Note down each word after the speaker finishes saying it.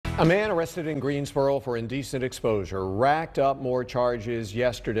A man arrested in Greensboro for indecent exposure racked up more charges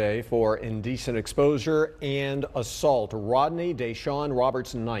yesterday for indecent exposure and assault. Rodney Deshaun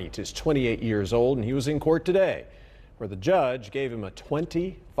Roberts Knight is 28 years old, and he was in court today, where the judge gave him a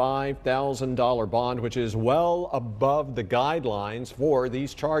 $25,000 bond, which is well above the guidelines for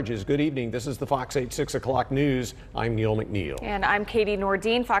these charges. Good evening. This is the Fox 8 6 o'clock news. I'm Neil McNeil. And I'm Katie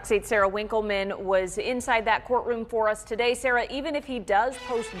Nordine. Fox 8 Sarah Winkleman was inside that courtroom for us today. Sarah, even if he does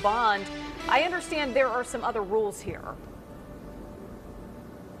post bond, I understand there are some other rules here.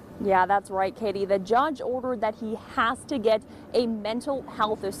 Yeah, that's right, Katie. The judge ordered that he has to get a mental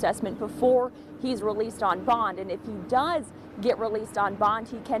health assessment before he's released on bond. And if he does get released on bond,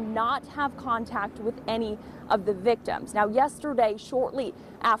 he cannot have contact with any of the victims. Now, yesterday, shortly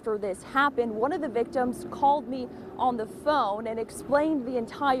after this happened, one of the victims called me on the phone and explained the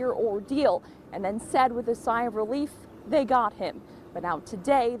entire ordeal and then said with a sigh of relief, they got him. But now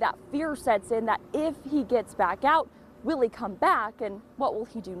today, that fear sets in that if he gets back out, will he come back, and what will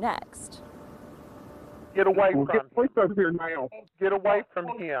he do next? Get away from him. Get away from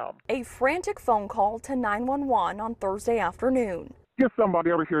him. A frantic phone call to 911 on Thursday afternoon. Get somebody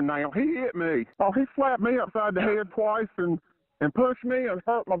over here now. He hit me. Oh, he slapped me upside the head twice and pushed me and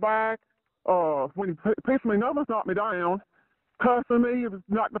hurt my back. When he pushed me, numbers knocked me down. Cussing me,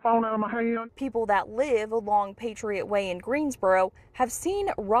 knocked the phone out of my hand. People that live along Patriot Way in Greensboro have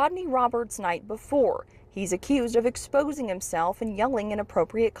seen Rodney Roberts Knight before. He's accused of exposing himself and yelling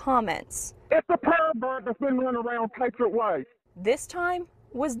inappropriate comments. It's a pervert that's been running around Patriot Way. This time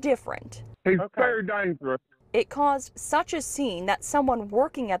was different. He's very dangerous. It caused such a scene that someone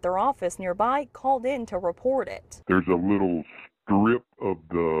working at their office nearby called in to report it. There's a little strip of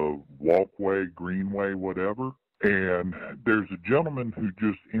the walkway, greenway, whatever, and there's a gentleman who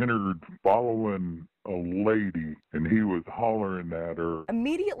just entered following a lady, and he was hollering at her.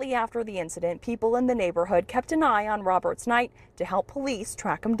 Immediately after the incident, people in the neighborhood kept an eye on Roberts Knight to help police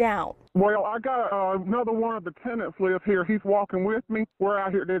track him down. Well, I got another one of the tenants live here. He's walking with me. We're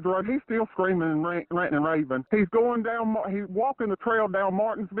out here at the road. He's still screaming and ranting and raving. He's going down, he's walking the trail down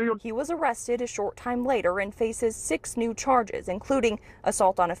Martinsville. He was arrested a short time later and faces 6 new charges, including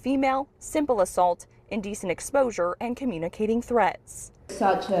assault on a female, simple assault, indecent exposure, and communicating threats.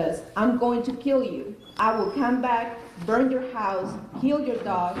 Such as, I'm going to kill you. I will come back, burn your house, kill your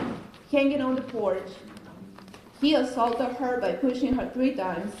dog, hang it on the porch. He assaulted her by pushing her 3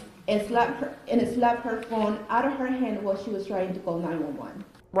 times and slapped her phone out of her hand while she was trying to call 911.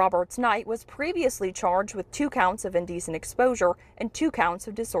 Roberts Knight was previously charged with 2 counts of indecent exposure and 2 counts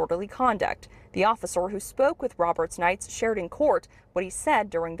of disorderly conduct. The officer who spoke with Roberts Knight shared in court what he said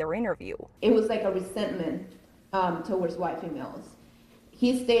during their interview. It was like a resentment towards white females.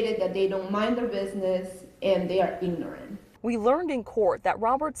 He stated that they don't mind their business and they are ignorant. We learned in court that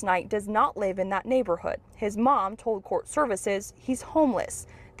Roberts Knight does not live in that neighborhood. His mom told court services he's homeless.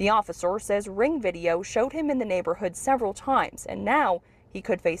 The officer says Ring video showed him in the neighborhood several times, and now he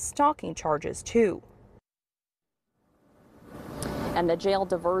could face stalking charges too. And the jail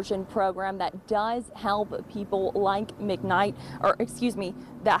diversion program that does help people like McKnight,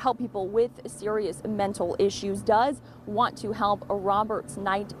 that help people with serious mental issues, does want to help Roberts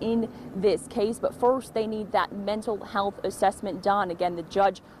Knight in this case. But first, they need that mental health assessment done. Again, the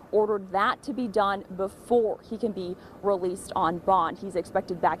judge ordered that to be done before he can be released on bond. He's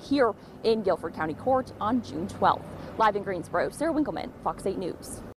expected back here in Guilford County Court on June 12th. Live in Greensboro, Sarah Winkleman, Fox 8 News.